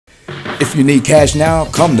If you need cash now,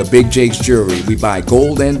 come to Big Jake's Jewelry. We buy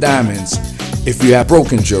gold and diamonds. If you have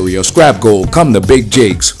broken jewelry or scrap gold, come to Big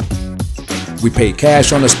Jake's. We pay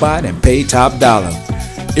cash on the spot and pay top dollar.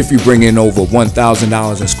 If you bring in over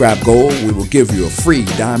 $1,000 in scrap gold, we will give you a free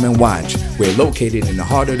diamond watch. We're located in the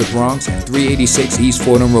heart of the Bronx at 386 East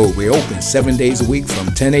Fordham Road. We're open 7 days a week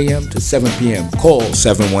from 10 a.m. to 7 p.m. Call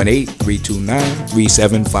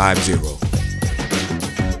 718-329-3750.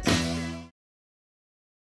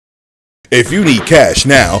 If you need cash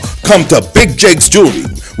now, come to Big Jake's Jewelry.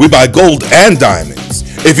 We buy gold and diamonds.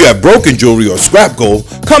 If you have broken jewelry or scrap gold,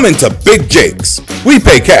 come into Big Jake's. We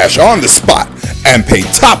pay cash on the spot and pay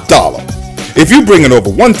top dollar. If you bring in over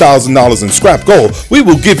 $1,000 in scrap gold, we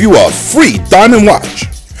will give you a free diamond watch.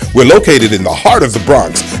 We're located in the heart of the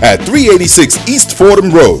Bronx at 386 East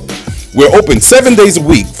Fordham Road. We're open 7 days a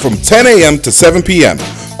week from 10 a.m. to 7 p.m.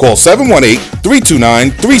 Call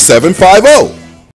 718-329-3750.